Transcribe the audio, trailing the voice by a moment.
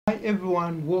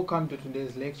everyone, welcome to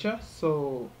today's lecture.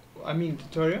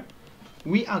 Tutorial.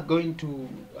 We are going to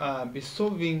be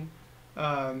solving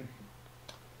the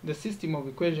system of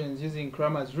equations using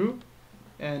Cramer'S rule,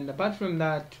 and apart from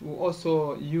that we'll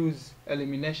also use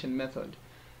elimination method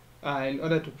in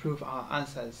order to prove our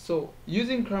answers. So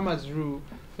using Cramer'S rule,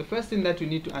 the first thing that you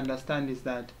need to understand is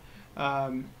that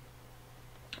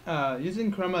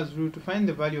using Cramer'S rule, to find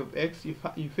the value of x, you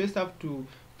first have to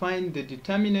find the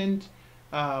determinant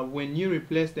when you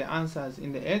replace the answers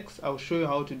in the x. I'll show you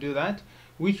how to do that,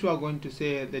 which we are going to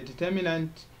say the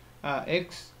determinant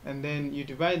x, and then you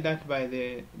divide that by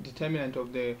the determinant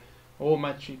of the whole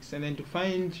matrix, and then to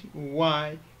find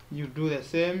y you do the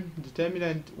same,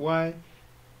 determinant y,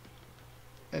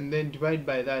 and then divide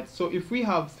by that. So if we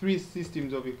have three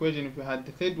systems of equation, if we had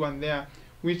the third one there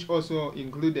which also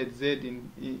included z,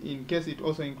 in case it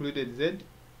also included z,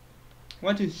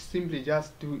 what you simply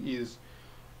just do is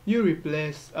you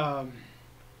replace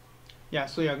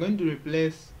so you're going to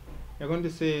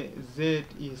say z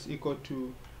is equal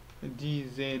to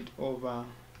dz over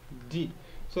d.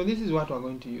 So this is what we're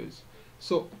going to use.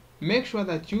 So make sure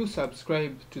that you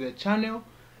subscribe to the channel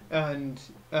and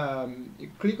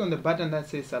click on the button that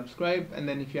says subscribe, and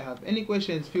then if you have any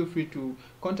questions, feel free to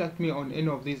contact me on any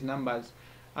of these numbers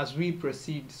as we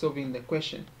proceed solving the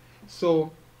question.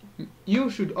 So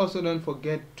you should also don't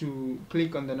forget to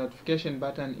click on the notification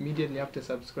button immediately after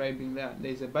subscribing. There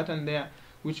is a button there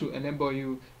which will enable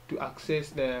you to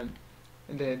access the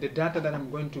data that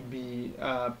I'm going to be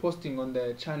posting on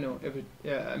the channel every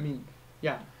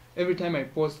time I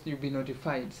post, you'll be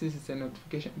notified. This is a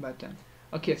notification button.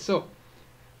 Okay, so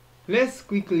let's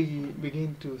quickly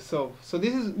begin to solve. So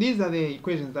these are the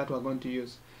equations that we're going to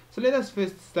use. So let us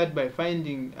first start by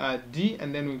finding d,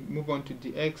 and then we move on to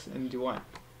dx and dy.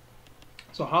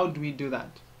 So how do we do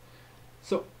that?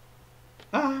 So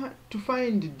to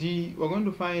find d, we're going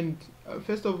to find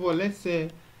first of all, let's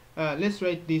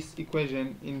write this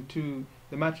equation into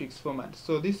the matrix format.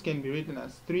 So this can be written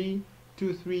as 3,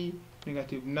 2, 3,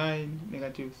 negative 9,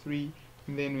 negative 3,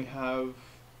 and then we have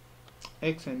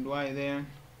x and y there,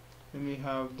 and we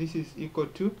have this is equal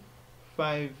to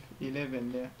 5,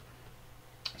 11 there.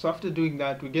 So after doing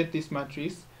that, we get this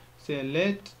matrix. Say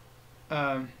let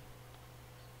the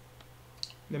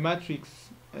matrix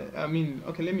let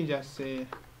me just say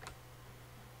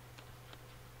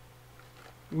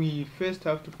we first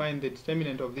have to find the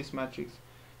determinant of this matrix.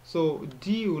 So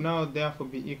d will now therefore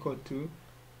be equal to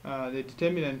the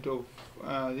determinant of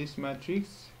this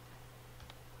matrix.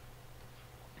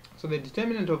 So the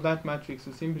determinant of that matrix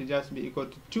will simply just be equal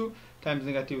to 2 times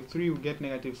negative 3, we get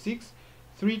negative 6.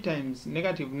 3 times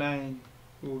negative 9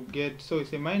 will get, so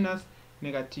it's a minus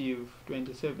negative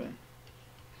 27.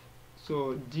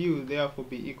 So d will therefore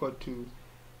be equal to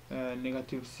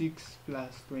negative 6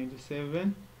 plus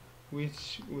 27,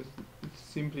 which will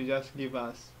simply just give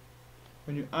us,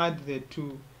 when you add the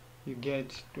 2, you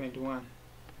get 21.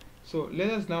 So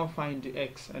let us now find the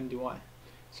x and the y.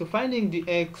 So finding the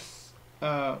x,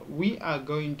 we are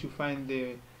going to find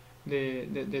the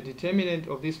determinant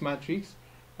of this matrix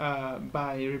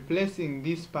by replacing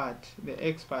this part, the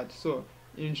x part. So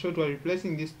in short, we're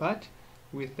replacing this part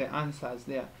with the answers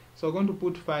there. So we're going to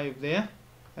put 5 there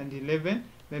and 11,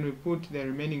 then we put the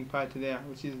remaining part there,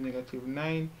 which is negative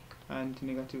 9 and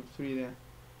negative 3 there.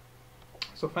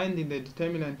 So finding the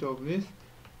determinant of this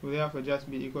will therefore just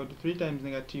be equal to 3 times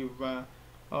negative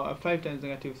 5 times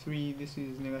negative 3, this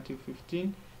is negative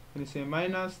 15, and it's a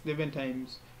minus 11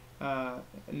 times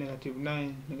negative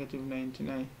 9, negative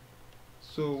 99.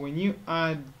 So when you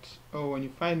add, or when you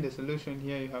find the solution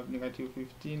here, you have negative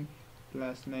 15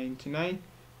 plus 99.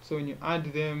 So when you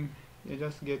add them, you're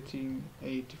just getting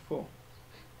 84.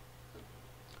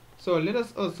 So let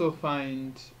us also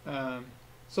find,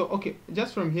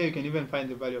 just from here you can even find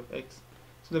the value of x.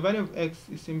 So the value of x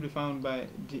is simply found by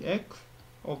dx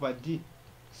over d.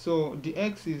 So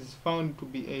dx is found to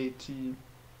be 80.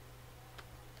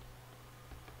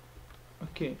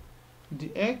 Okay,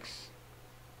 dx,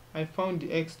 I found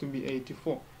dx to be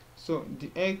 84. So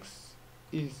dx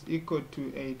is equal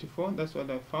to 84. That's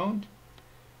what I found.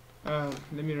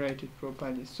 Let me write it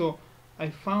properly. So I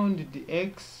found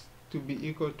dx to be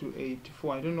equal to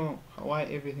 84. I don't know why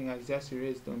everything has just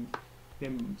erased on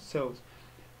themselves.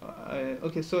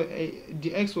 Okay, so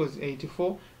dx was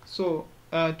 84. So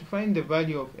to find the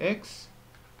value of x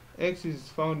is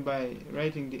found by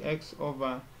writing dx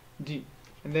over d.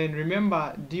 And then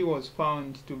remember, d was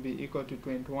found to be equal to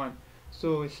 21.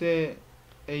 So we say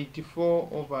 84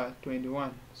 over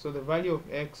 21. So the value of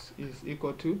x is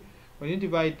equal to, when you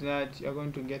divide that, you're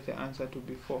going to get the answer to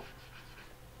be 4.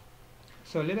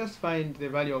 So let us find the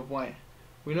value of y.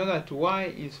 we know that y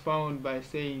is found by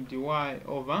saying dy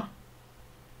over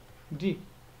d.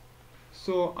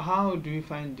 So how do we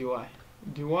find dy?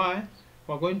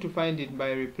 We're going to find it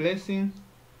by replacing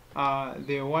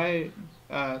the y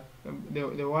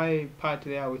part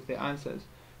there with the answers.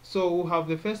 So we'll have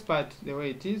the first part the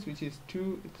way it is, which is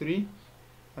 2, 3,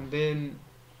 and then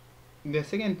the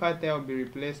second part there will be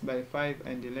replaced by 5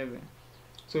 and 11.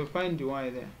 So we find dy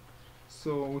there.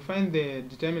 So we find the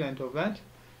determinant of that.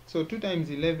 So 2 times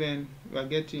 11, we are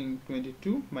getting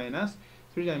 22 minus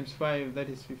 3 times 5, that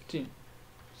is 15.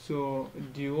 So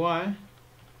dy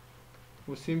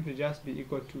will simply just be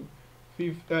equal to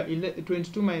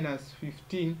 22 minus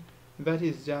 15, that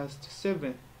is just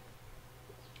 7.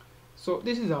 So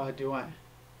this is our dy.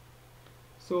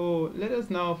 So let us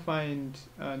now find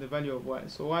the value of y.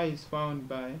 So y is found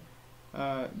by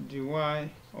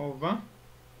dy over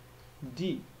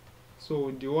d.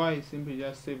 So dy is simply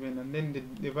just 7, and then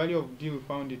the value of d we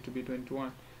found it to be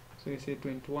 21. So we say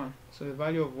 21. So the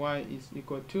value of y is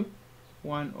equal to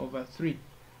 1 over 3.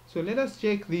 So let us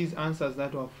check these answers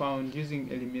that were found using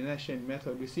elimination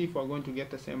method. We see if we're going to get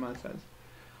the same answers.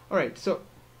 Alright, so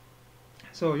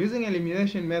using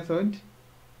elimination method,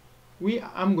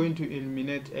 I'm going to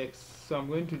eliminate x. So I'm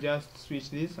going to just switch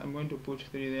this. I'm going to put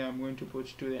 3 there, I'm going to put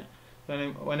 2 there.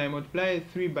 So when I multiply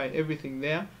 3 by everything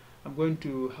there, I'm going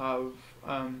to have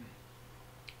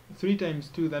 3 times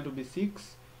 2, that will be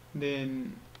 6.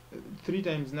 Then 3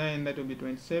 times 9, that will be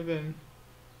 27.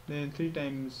 Then 3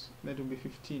 times, that will be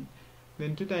 15.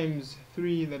 Then 2 times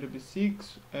 3, that will be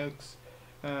 6, x.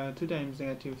 2 times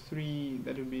negative 3,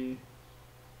 that will be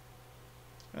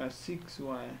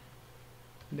 6y.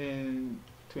 Then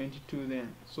 22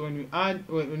 then. So when we add,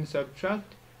 when we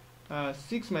subtract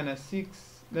 6 minus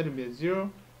 6, that will be a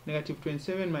 0. Negative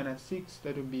 27 minus 6,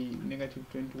 that will be negative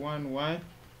 21y.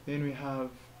 Then we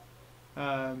have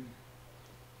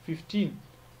 15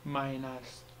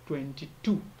 minus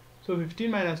 22. So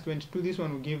 15 minus 22, this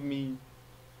one will give me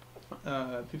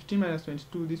 15 minus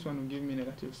 22, this one will give me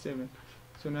negative 7.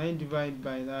 So now I divide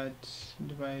by that,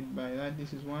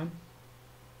 this is 1,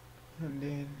 and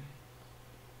then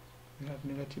we have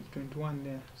negative 21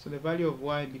 there. So the value of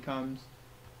y becomes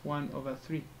 1 over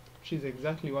 3, which is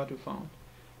exactly what we found.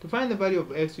 To find the value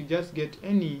of x, we just get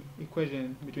any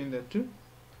equation between the two,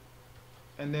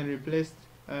 and then replace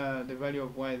the value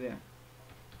of y there.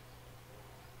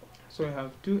 So we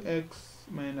have 2x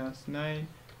minus 9,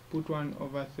 put 1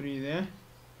 over 3 there,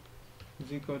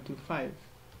 is equal to 5.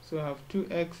 So we have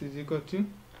 2x is equal to,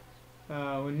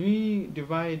 when we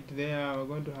divide there, we're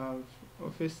going to have,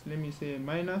 first let me say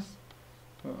minus,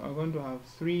 we're going to have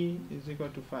 3 is equal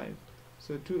to 5.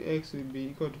 So 2x will be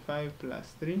equal to 5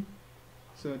 plus 3.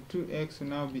 So 2x will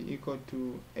now be equal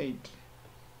to 8.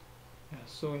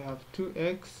 So we have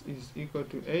 2x is equal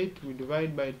to 8. We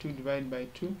divide by 2, divide by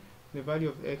 2. The value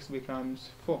of x becomes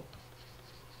 4.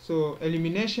 So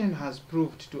elimination has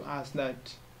proved to us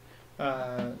that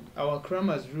our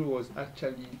Cramer'S rule was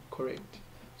actually correct.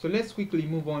 So let's quickly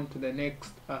move on to the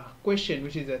next question,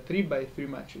 which is a 3 by 3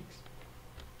 matrix.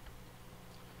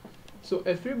 So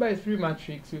a 3 by 3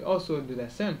 matrix, we also do the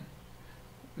same.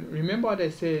 Remember what I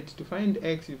said, to find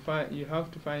x, you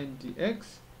have to find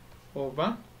dx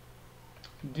over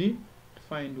d. To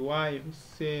find y, you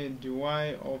say dy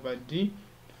over d.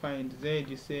 To find z,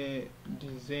 you say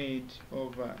dz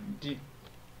over d.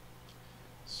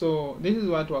 So this is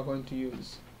what we're going to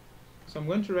use. So I'm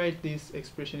going to write this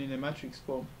expression in a matrix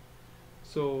form.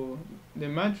 So the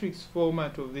matrix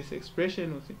format of this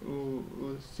expression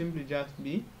will simply just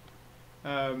be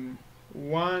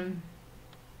 1,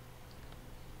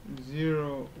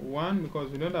 0, 1, because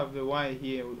we don't have the y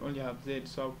here, we only have z,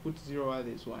 so I'll put 0 as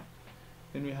this y.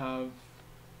 Then we have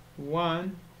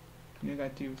 1,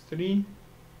 negative 3,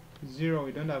 0,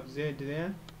 we don't have z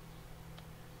there.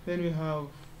 Then we have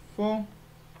 4,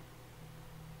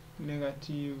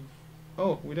 negative,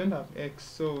 oh, we don't have x,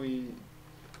 so we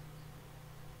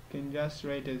can just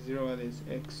write a 0 as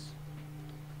x.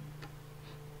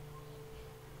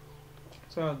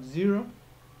 So I have 0.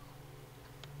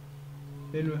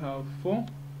 Then we have 4,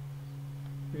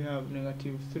 we have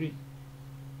negative 3.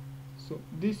 So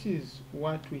this is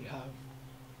what we have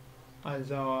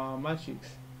as our matrix.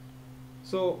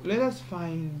 So let us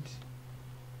find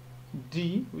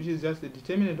D, which is just the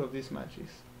determinant of this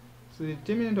matrix. So the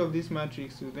determinant of this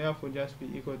matrix will therefore just be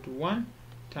equal to 1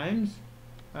 times,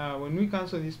 when we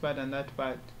cancel this part and that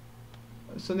part,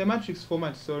 so the matrix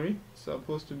format, sorry, is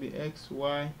supposed to be x,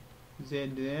 y, z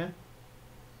there.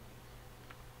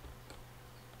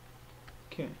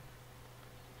 Okay,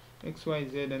 x, y,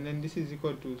 z, and then this is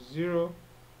equal to 0,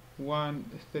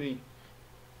 1, 3.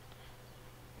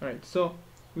 Alright, so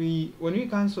when we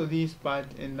cancel this part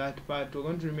and that part, we're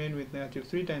going to remain with negative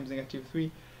 3 times negative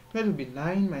 3. That will be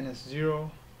 9 minus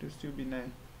 0 to still be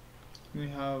 9. We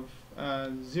have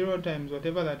 0 times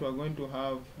whatever that we're going to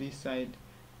have this side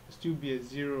will still be a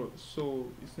 0, so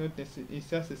it's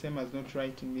just the same as not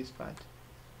writing this part.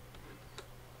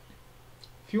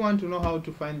 If you want to know how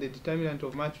to find the determinant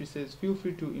of matrices, feel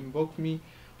free to inbox me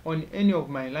on any of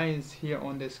my lines here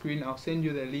on the screen. I'll send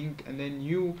you the link, and then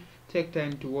you take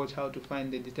time to watch how to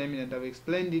find the determinant. I've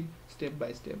explained it step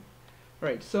by step.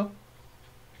 Right, so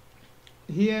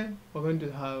here we're going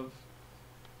to have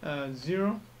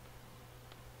 0.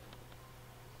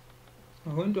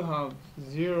 We're going to have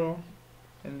 0,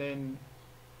 and then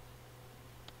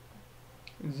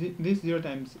this 0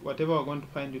 times whatever we're going to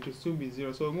find, it will still be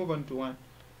 0, so we move on to 1.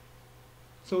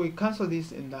 So we cancel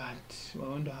this and that. We're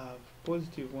going to have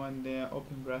positive 1 there,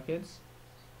 open brackets.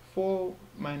 4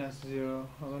 minus 0,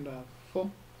 we're going to have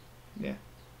 4 there.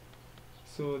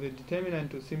 So the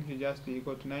determinant will simply just be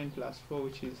equal to 9 plus 4,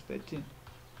 which is 13.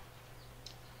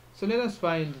 So let us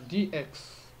find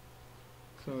dx.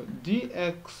 So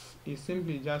dx is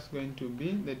simply just going to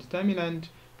be the determinant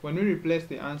when we replace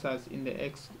the answers in the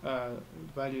x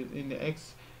value, in the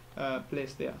x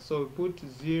place there. So we put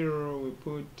 0, we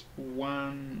put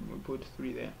 1, we put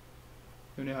 3 there.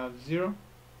 Then we have 0,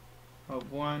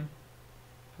 have 1,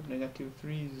 have negative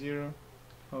 3, 0,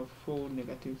 have 4,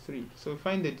 negative 3. So we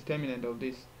find the determinant of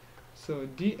this. So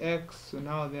dx will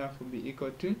now therefore be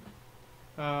equal to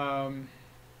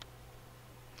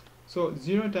so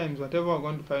 0 times whatever we're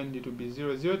going to find, it will be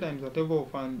 0. 0 times whatever we'll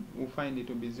find, it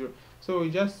will be 0. So we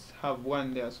just have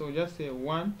 1 there. So we just say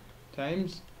 1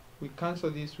 times, we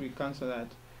cancel this, we cancel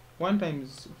that. 1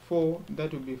 times 4,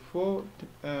 that will be 4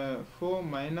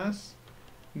 minus,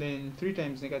 then 3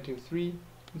 times negative 3,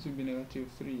 this will be negative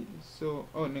 3. So,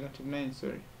 negative 9,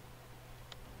 sorry.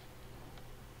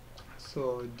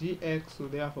 So dx will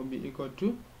therefore be equal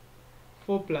to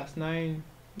 4 plus 9,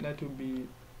 that will be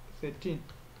 13.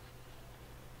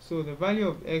 So the value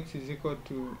of x is equal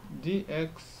to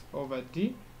dx over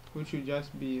d, which will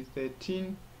just be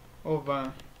 13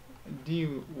 over d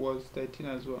was 13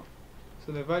 as well.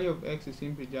 So the value of x is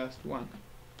simply just 1.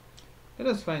 Let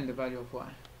us find the value of y.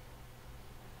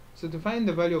 So to find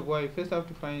the value of y, we first have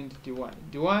to find dy.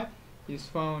 dy is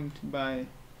found by,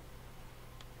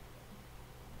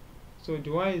 so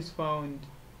dy is found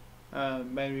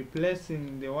by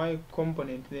replacing the y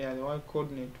component there, the y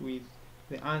coordinate, with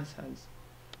the answers.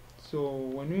 So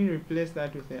when we replace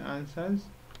that with the answers,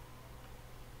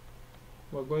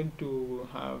 we're going to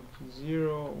have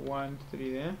 0, 1,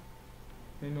 3 there.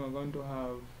 Then we're going to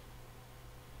have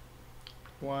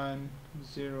 1,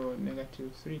 0,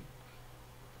 negative 3.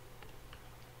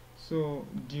 So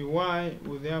dy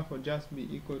will therefore just be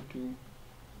equal to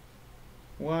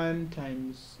 1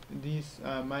 times this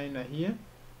minor here.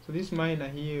 So this minor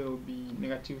here will be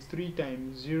negative 3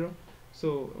 times 0.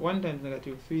 So 1 times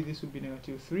negative 3, this will be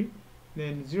negative 3.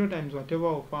 Then 0 times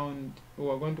whatever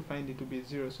we're going to find, it will be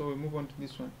 0. So we move on to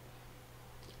this one.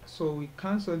 So we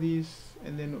cancel this,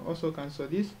 and then we also cancel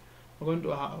this. We're going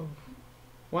to have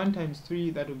 1 times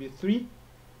 3, that will be 3.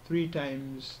 3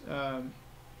 times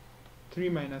 3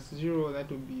 minus 0, that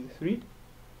will be 3.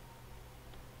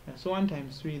 And so 1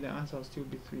 times 3, the answer will still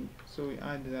be 3. So we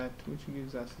add that, which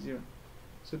gives us 0.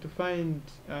 So to find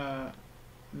the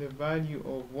value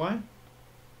of y,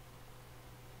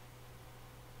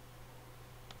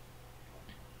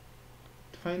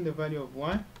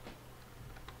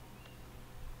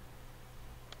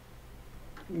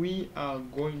 we are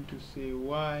going to say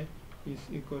y is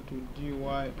equal to dy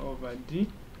over d,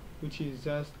 which is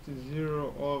just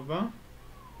 0 over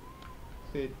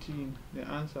 13. The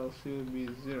answer will still be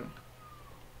 0.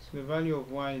 So the value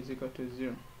of y is equal to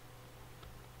 0.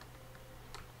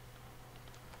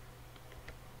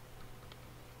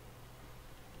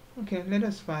 Okay, let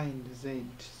us find z.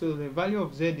 So the value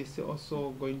of z is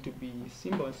also going to be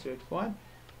simple and straightforward.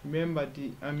 Remember,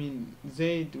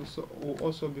 z will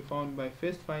also be found by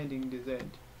first finding the z.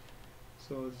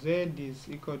 So z is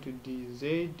equal to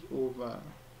dz over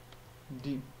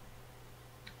d.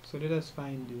 So let us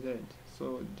find dz.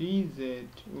 So dz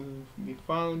will be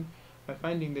found by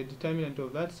finding the determinant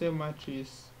of that same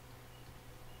matrix,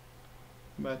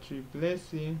 but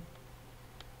replacing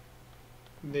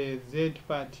the z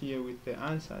part here with the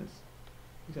answers,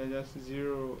 which are just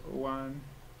 0, 1,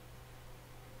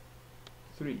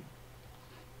 3.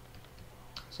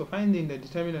 So finding the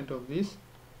determinant of this,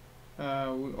 we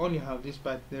only have this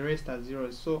part, the rest are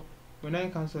zeros. So when I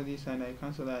cancel this and I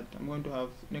cancel that, I'm going to have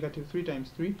negative 3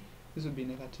 times 3, this will be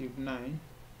negative 9.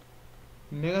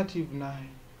 Negative 9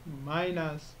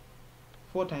 minus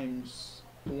 4 times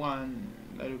 1,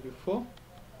 that will be 4.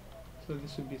 So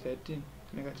this will be 13,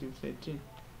 negative 13.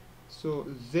 So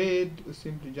z will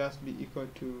simply just be equal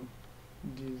to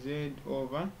dz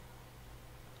over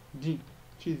d,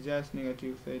 which is just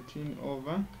negative 13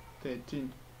 over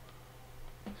 13.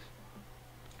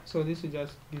 So this will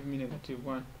just give me negative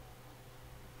 1.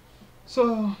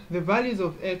 So the values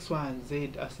of x, y, and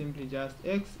z are simply just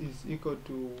x is equal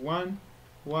to 1,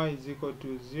 y is equal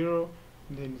to 0,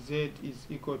 then z is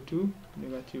equal to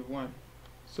negative 1.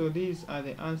 So these are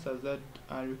the answers that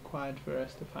are required for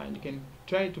us to find. You can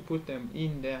try to put them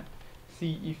in there,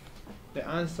 see if the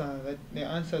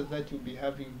answers that you'll be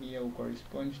having here will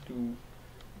correspond to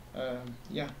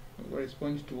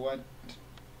correspond to what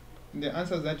the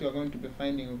answers that you are going to be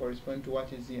finding will correspond to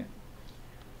what is here.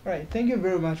 Alright, thank you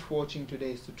very much for watching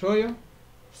today's tutorial.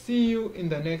 See you in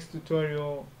the next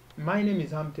tutorial. My name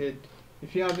is Harmtedy.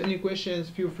 If you have any questions,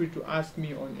 feel free to ask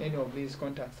me on any of these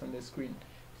contacts on the screen.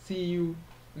 See you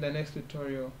in the next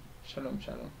tutorial. Shalom,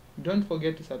 shalom. Don't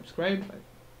forget to subscribe.